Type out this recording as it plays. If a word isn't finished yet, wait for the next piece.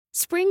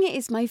Spring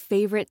is my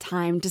favorite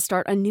time to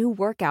start a new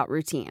workout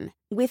routine.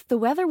 With the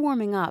weather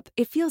warming up,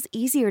 it feels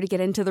easier to get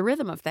into the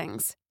rhythm of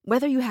things.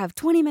 Whether you have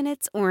 20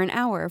 minutes or an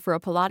hour for a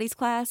Pilates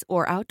class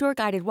or outdoor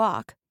guided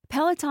walk,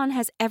 Peloton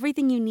has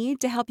everything you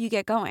need to help you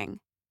get going.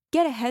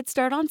 Get a head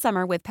start on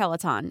summer with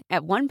Peloton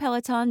at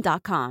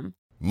onepeloton.com.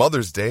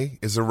 Mother's Day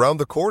is around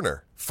the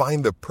corner.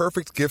 Find the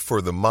perfect gift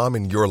for the mom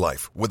in your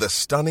life with a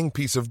stunning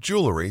piece of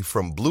jewelry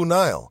from Blue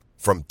Nile.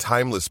 From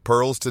timeless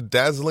pearls to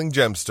dazzling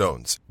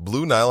gemstones,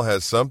 Blue Nile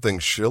has something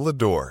she'll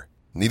adore.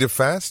 Need it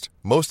fast?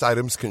 Most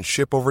items can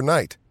ship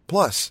overnight.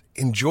 Plus,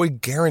 enjoy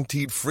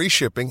guaranteed free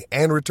shipping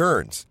and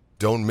returns.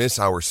 Don't miss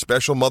our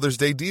special Mother's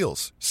Day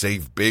deals.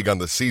 Save big on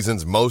the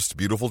season's most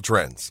beautiful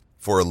trends.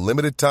 For a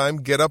limited time,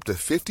 get up to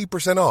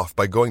 50% off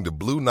by going to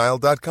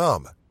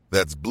BlueNile.com.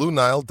 That's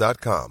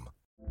BlueNile.com.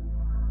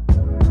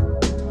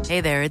 Hey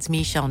there, it's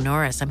Michelle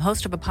Norris. I'm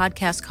host of a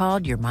podcast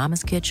called Your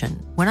Mama's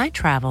Kitchen. When I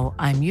travel,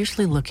 I'm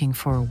usually looking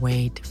for a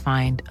way to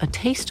find a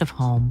taste of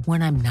home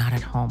when I'm not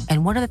at home.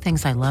 And one of the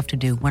things I love to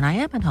do when I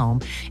am at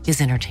home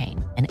is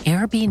entertain. And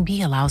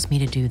Airbnb allows me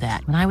to do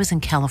that. When I was in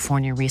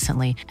California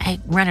recently, I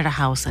rented a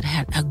house that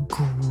had a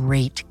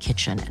great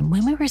kitchen. And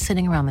when we were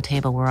sitting around the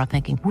table, we're all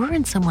thinking, we're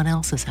in someone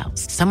else's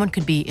house. Someone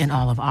could be in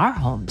all of our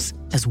homes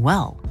as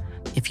well.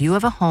 If you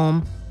have a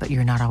home, but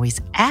you're not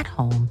always at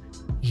home,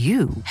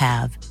 you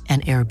have an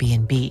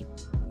Airbnb.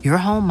 Your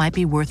home might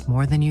be worth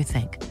more than you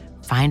think.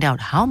 Find out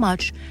how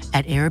much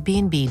at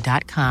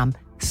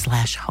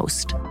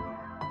airbnb.com/host.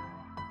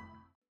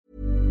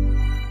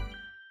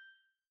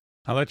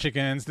 Hello,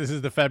 chickens. This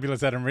is the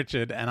fabulous Adam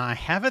Richard, and I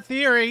have a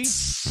theory.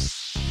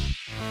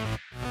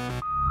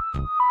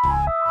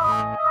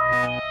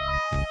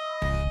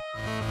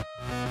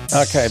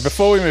 Okay,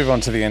 before we move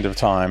on to the end of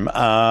time,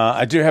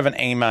 I do have an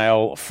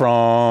email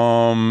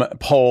from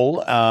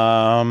Paul,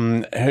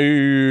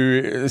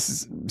 who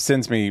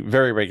sends me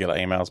very regular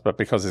emails, but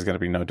because there's going to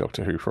be no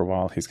Doctor Who for a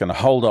while, he's going to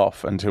hold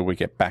off until we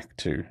get back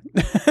to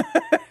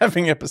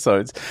having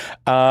episodes.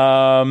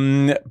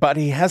 But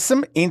he has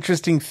some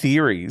interesting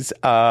theories.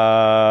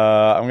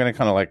 I'm going to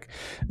kind of like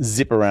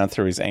zip around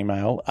through his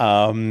email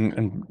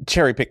and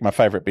cherry pick my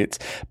favorite bits.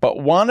 But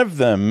one of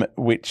them,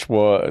 which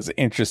was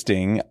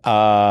interesting,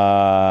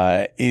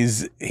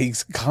 is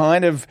he's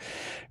kind of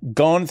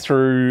gone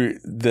through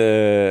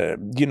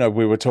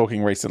we were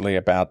talking recently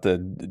about the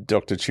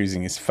Doctor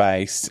choosing his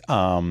face,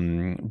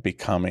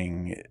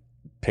 becoming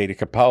Peter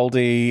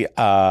Capaldi,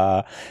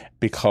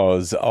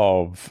 because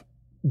of,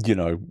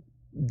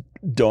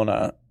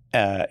 Donna,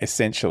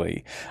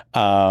 essentially.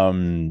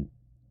 It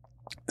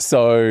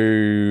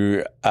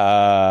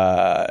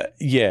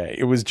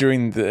was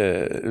during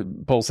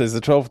Paul says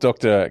the 12th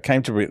Doctor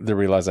came to the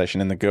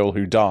realization in The Girl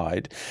Who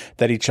Died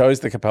that he chose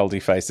the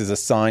Capaldi face as a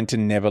sign to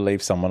never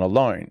leave someone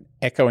alone,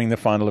 echoing the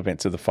final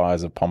events of the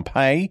fires of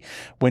Pompeii,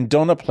 when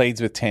Donna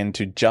pleads with 10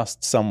 to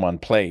just someone,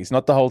 please,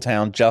 not the whole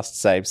town, just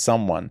save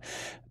someone.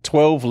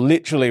 12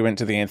 literally went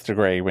to the nth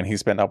degree when he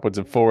spent upwards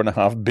of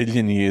 4.5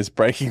 billion years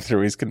breaking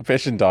through his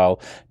confession dial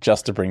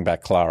just to bring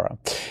back Clara.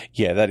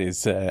 Yeah, that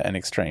is an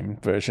extreme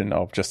version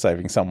of just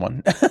saving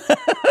someone.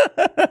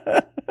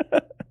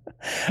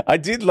 I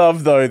did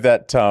love, though,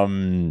 that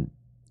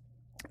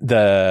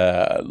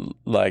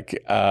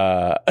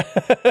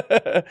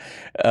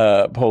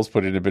Paul's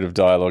put in a bit of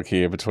dialogue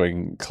here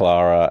between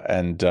Clara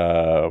and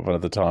one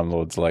of the Time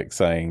Lords, like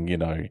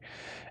saying,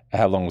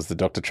 how long was the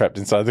Doctor trapped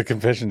inside the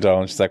confession dial?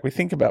 And she's like, we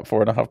think about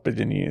 4.5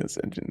 billion years.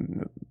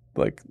 And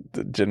like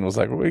the General's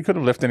like, well, he could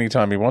have left any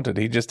time he wanted.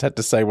 He just had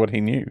to say what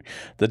he knew.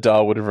 The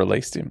dial would have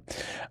released him.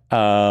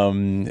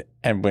 And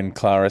when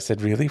Clara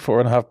said, really,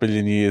 4.5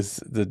 billion years,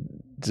 the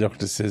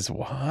Doctor says,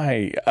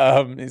 why?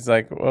 He's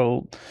like,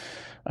 well,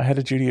 I had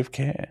a duty of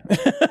care.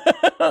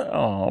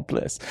 Oh,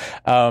 bless.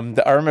 I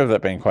remember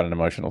that being quite an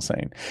emotional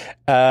scene.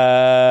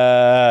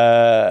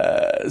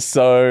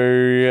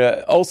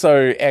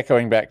 Also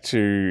echoing back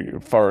to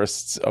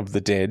Forests of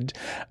the Dead,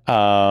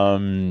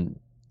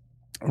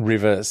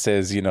 River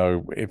says,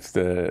 if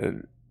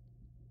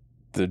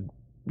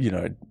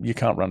you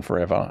can't run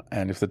forever,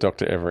 and if the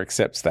Doctor ever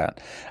accepts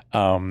that,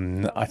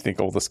 I think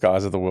all the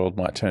skies of the world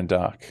might turn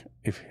dark,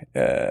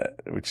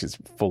 which is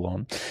full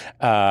on.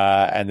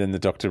 And then the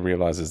Doctor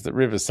realizes that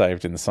River's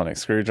saved in the sonic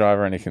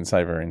screwdriver, and he can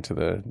save her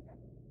into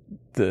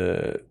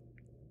the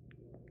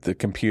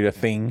computer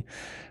thing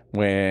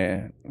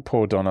where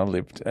poor Donna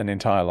lived an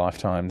entire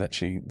lifetime that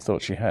she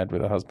thought she had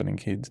with her husband and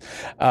kids.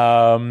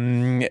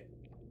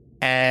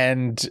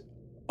 And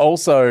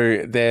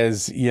also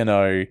there's,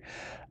 Eleven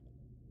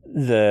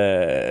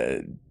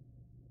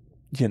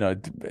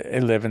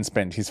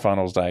spent his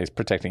final days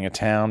protecting a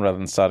town rather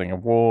than starting a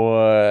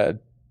war.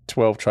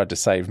 12 tried to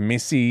save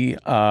Missy.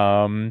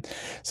 So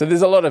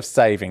there's a lot of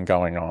saving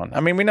going on. I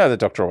mean, we know the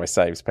Doctor always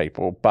saves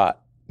people,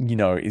 but,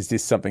 is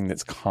this something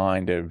that's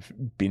kind of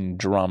been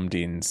drummed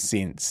in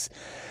since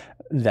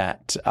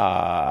that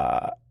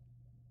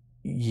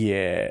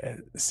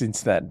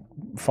since that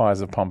Fires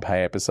of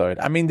Pompeii episode.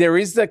 I mean, there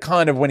is the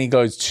kind of when he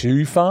goes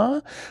too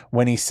far,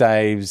 when he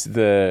saves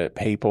the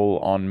people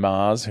on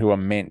Mars who are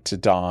meant to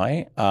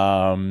die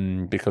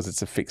because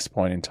it's a fixed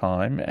point in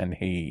time and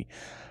he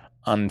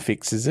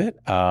unfixes it.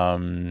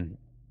 And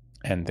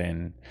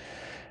then,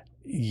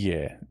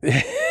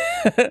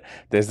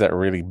 there's that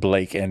really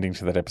bleak ending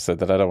to that episode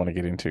that I don't want to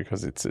get into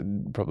because it's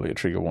probably a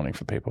trigger warning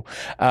for people.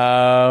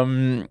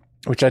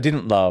 Which I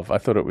didn't love. I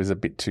thought it was a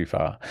bit too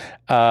far.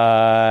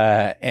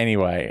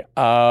 Anyway,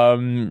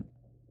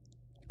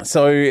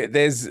 so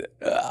there's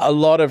a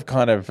lot of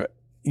kind of,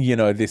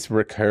 this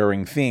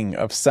recurring thing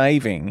of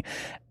saving.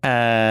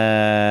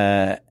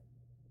 And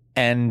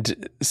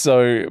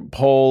so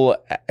Paul,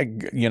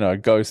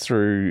 goes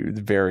through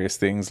various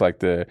things like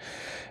the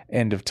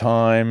end of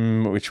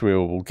time, which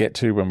we'll get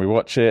to when we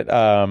watch it,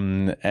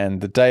 and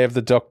the Day of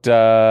the Doctor,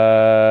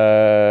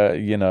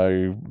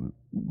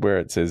 where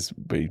it says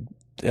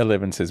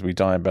 11 says we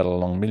die in battle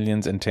along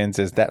millions, and 10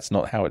 says that's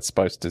not how it's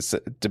supposed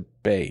to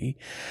be.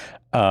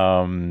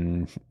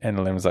 And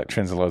 11's like,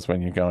 Trenzalore,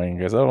 when you're going,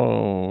 goes,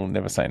 oh,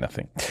 never say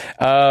nothing.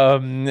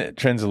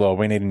 Trenzalore,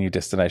 we need a new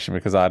destination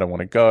because I don't want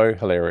to go.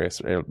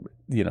 Hilarious,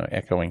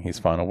 echoing his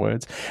final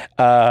words.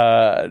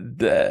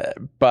 But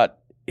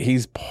Paul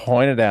has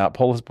pointed out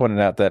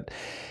that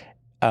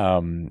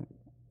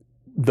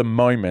the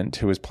Moment,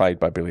 who was played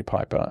by Billy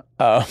Piper,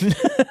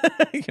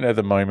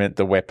 the Moment,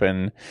 the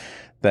weapon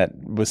that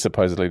was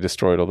supposedly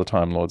destroyed all the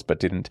Time Lords but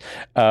didn't,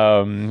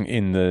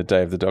 in the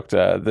Day of the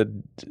Doctor,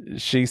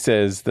 she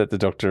says that the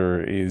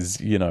Doctor is,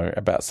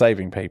 about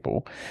saving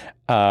people.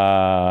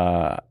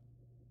 And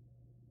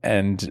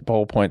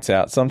Paul points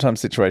out, sometimes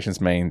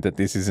situations mean that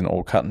this isn't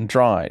all cut and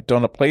dry.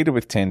 Donna pleaded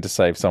with 10 to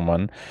save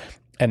someone,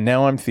 and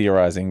now I'm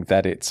theorising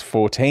that it's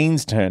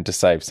 14's turn to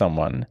save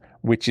someone,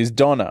 which is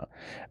Donna,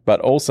 but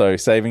also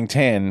saving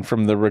 10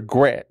 from the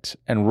regret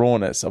and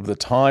rawness of the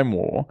Time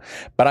War.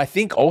 But I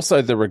think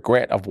also the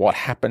regret of what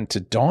happened to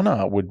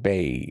Donna would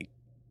be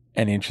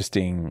an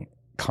interesting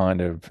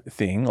kind of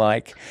thing.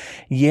 Like,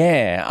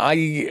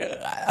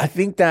 I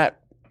think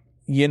that,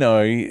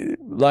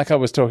 like I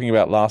was talking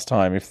about last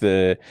time,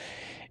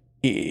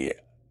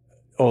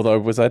 although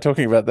was I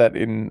talking about that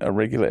in a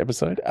regular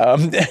episode?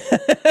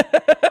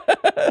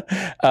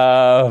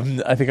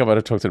 I think I might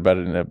have talked about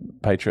it in a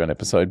Patreon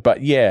episode, but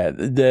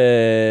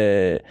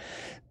if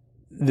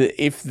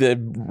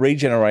the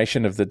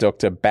regeneration of the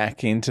Doctor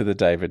back into the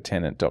David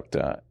Tennant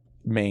Doctor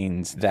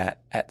means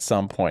that at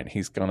some point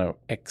he's going to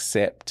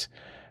accept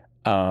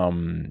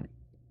dying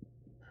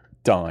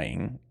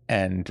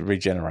and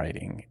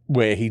regenerating,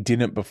 where he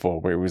didn't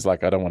before, where he was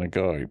like, I don't want to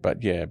go, but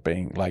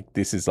being like,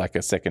 this is like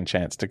a second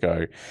chance to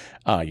go,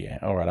 all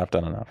right, I've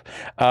done enough.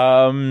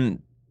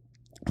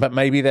 But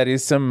maybe that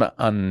is some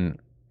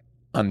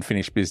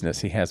unfinished business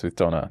he has with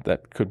Donna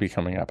that could be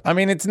coming up. I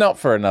mean, it's not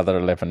for another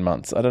 11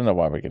 months. I don't know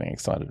why we're getting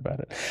excited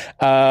about it.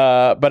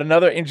 But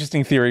another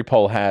interesting theory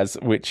Paul has,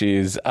 which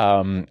is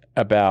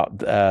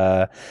about,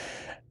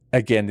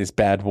 again, this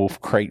Bad Wolf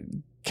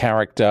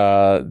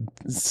character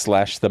 /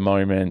 the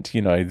Moment,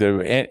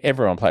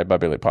 everyone played by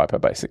Billy Piper,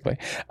 basically.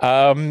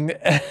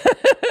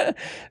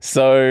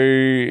 So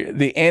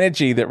the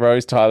energy that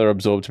Rose Tyler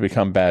absorbed to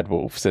become Bad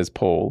Wolf, says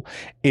Paul,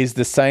 is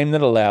the same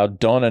that allowed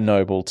Donna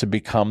Noble to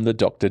become the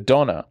Dr.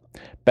 Donna.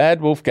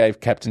 Bad Wolf gave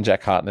Captain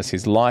Jack Harkness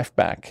his life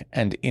back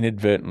and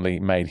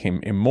inadvertently made him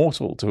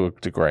immortal to a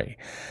degree.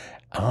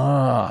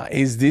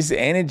 Is this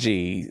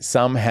energy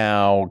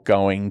somehow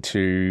going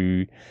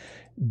to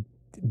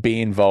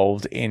be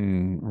involved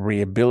in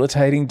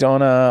rehabilitating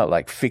Donna,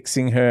 like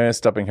fixing her,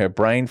 stopping her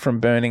brain from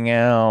burning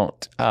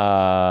out?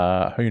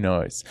 Who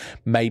knows?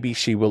 Maybe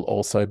she will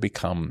also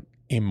become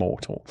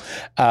immortal.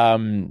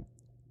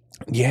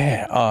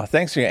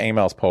 Thanks for your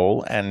emails,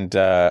 Paul, and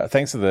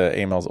thanks for the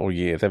emails all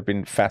year. They've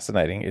been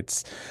fascinating. I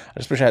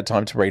just wish I had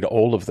time to read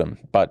all of them,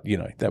 but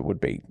that would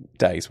be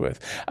days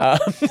worth.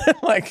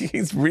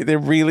 They're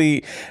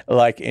really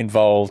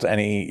involved,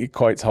 and he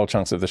quotes whole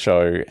chunks of the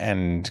show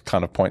and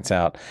kind of points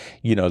out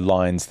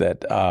lines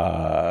that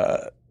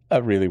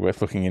are really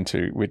worth looking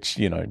into, which,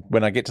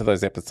 when I get to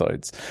those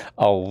episodes,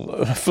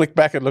 I'll flick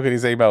back and look at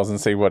his emails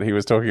and see what he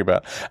was talking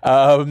about.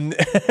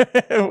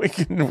 We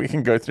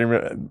can go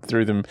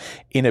through them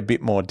in a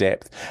bit more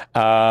depth.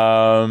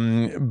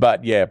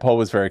 But Paul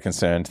was very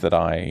concerned that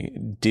I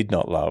did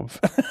not love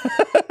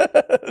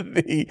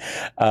the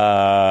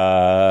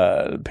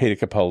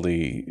Peter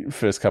Capaldi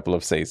first couple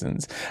of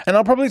seasons. And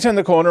I'll probably turn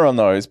the corner on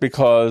those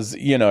because,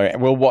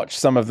 we'll watch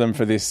some of them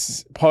for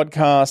this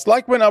podcast.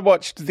 Like when I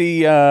watched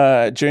the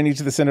Journey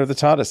to the Center of the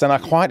TARDIS, and I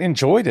quite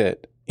enjoyed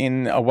it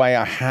in a way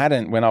I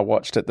hadn't when I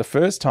watched it the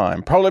first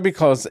time, probably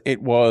because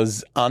it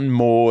was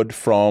unmoored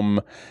from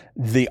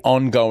the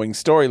ongoing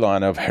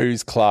storyline of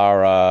who's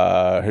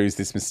Clara, who's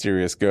this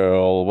mysterious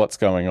girl, what's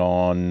going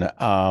on.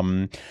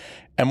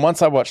 And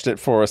once I watched it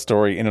for a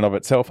story in and of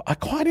itself, I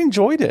quite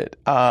enjoyed it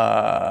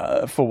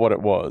for what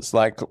it was.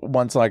 Like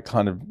once I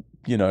kind of,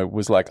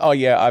 was like, oh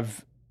yeah,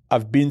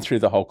 I've been through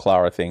the whole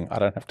Clara thing. I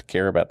don't have to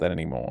care about that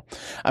anymore.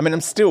 I mean,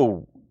 I'm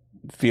still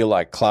feel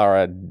like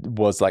Clara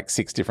was like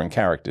 6 different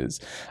characters.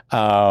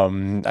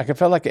 I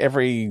felt like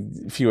every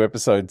few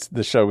episodes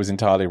the show was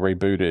entirely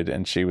rebooted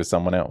and she was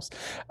someone else.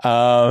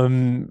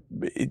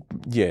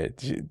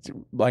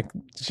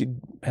 She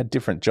had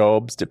different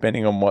jobs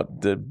depending on what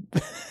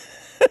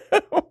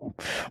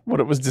what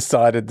it was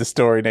decided the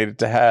story needed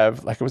to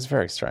have. Like, it was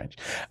very strange.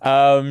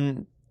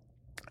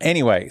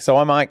 Anyway, so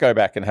I might go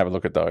back and have a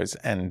look at those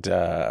and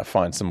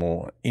find some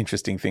more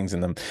interesting things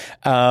in them.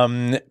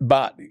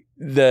 But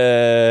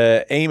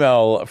the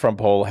email from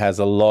Paul has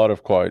a lot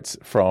of quotes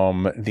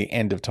from The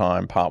End of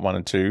Time, Part 1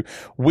 and 2,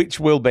 which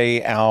will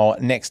be our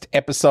next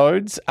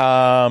episodes.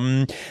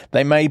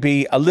 They may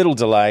be a little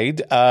delayed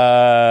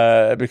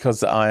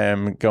because I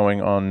am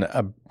going on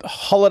a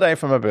holiday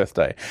for my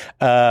birthday,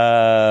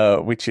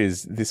 which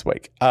is this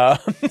week.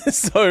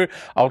 So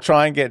I'll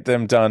try and get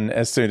them done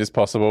as soon as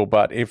possible.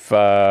 But if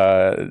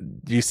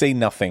you see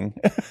nothing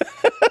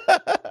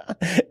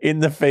in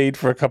the feed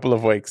for a couple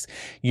of weeks,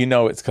 you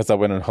know it's because I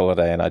went on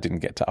holiday and I didn't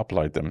get to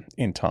upload them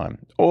in time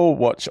or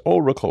watch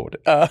or record.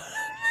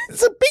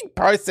 It's a big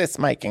process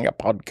making a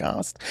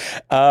podcast.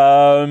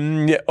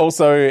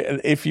 Also,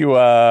 if you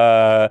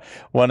are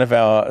one of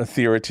our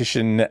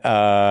theoretician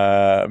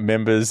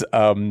members,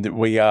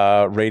 we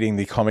are reading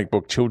the comic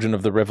book Children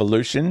of the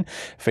Revolution,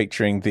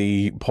 featuring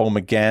the Paul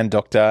McGann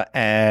Doctor.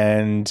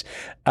 And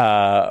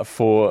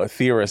for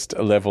theorist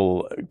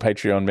level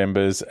Patreon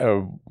members,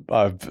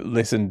 I've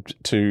listened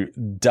to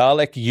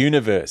Dalek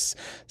Universe,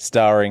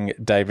 starring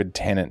David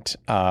Tennant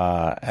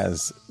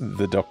as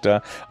the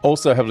Doctor.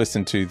 Also have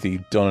listened to the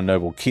Donna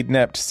Noble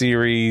Kidnapped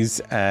series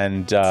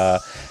and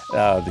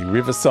the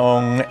River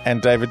Song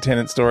and David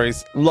Tennant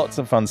stories. Lots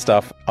of fun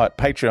stuff at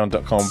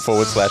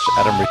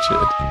patreon.com/Adam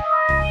Richard.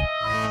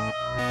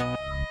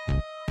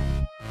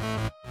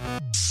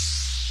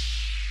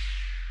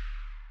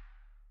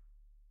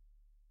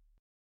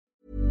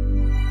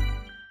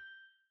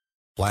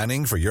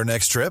 Planning for your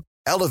next trip?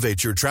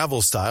 Elevate your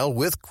travel style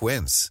with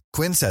Quince.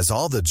 Quince has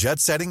all the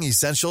jet-setting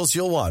essentials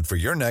you'll want for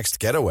your next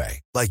getaway,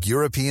 like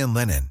European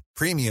linen,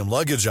 premium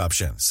luggage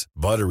options,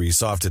 buttery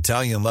soft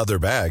Italian leather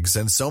bags,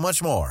 and so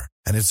much more.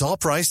 And it's all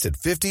priced at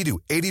 50 to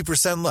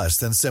 80% less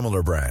than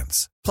similar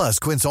brands. Plus,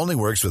 Quince only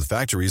works with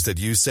factories that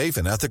use safe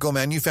and ethical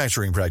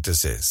manufacturing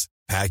practices.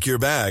 Pack your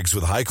bags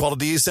with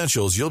high-quality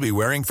essentials you'll be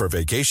wearing for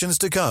vacations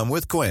to come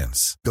with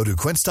Quince. Go to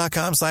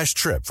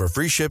quince.com/trip for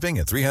free shipping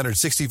and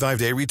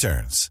 365-day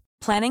returns.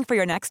 Planning for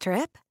your next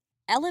trip?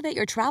 Elevate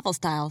your travel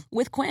style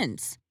with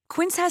Quince.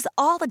 Quince has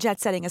all the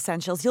jet-setting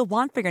essentials you'll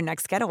want for your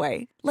next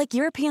getaway, like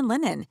European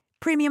linen,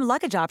 premium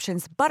luggage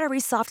options, buttery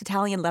soft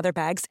Italian leather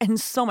bags,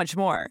 and so much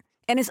more.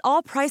 And is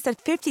all priced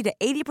at 50 to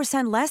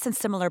 80% less than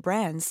similar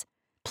brands.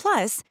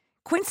 Plus,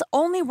 Quince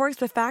only works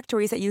with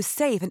factories that use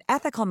safe and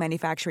ethical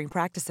manufacturing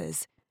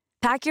practices.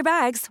 Pack your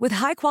bags with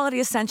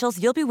high-quality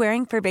essentials you'll be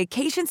wearing for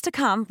vacations to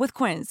come with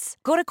Quince.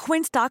 Go to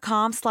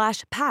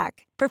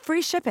quince.com/pack for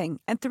free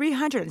shipping and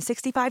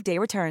 365-day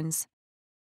returns.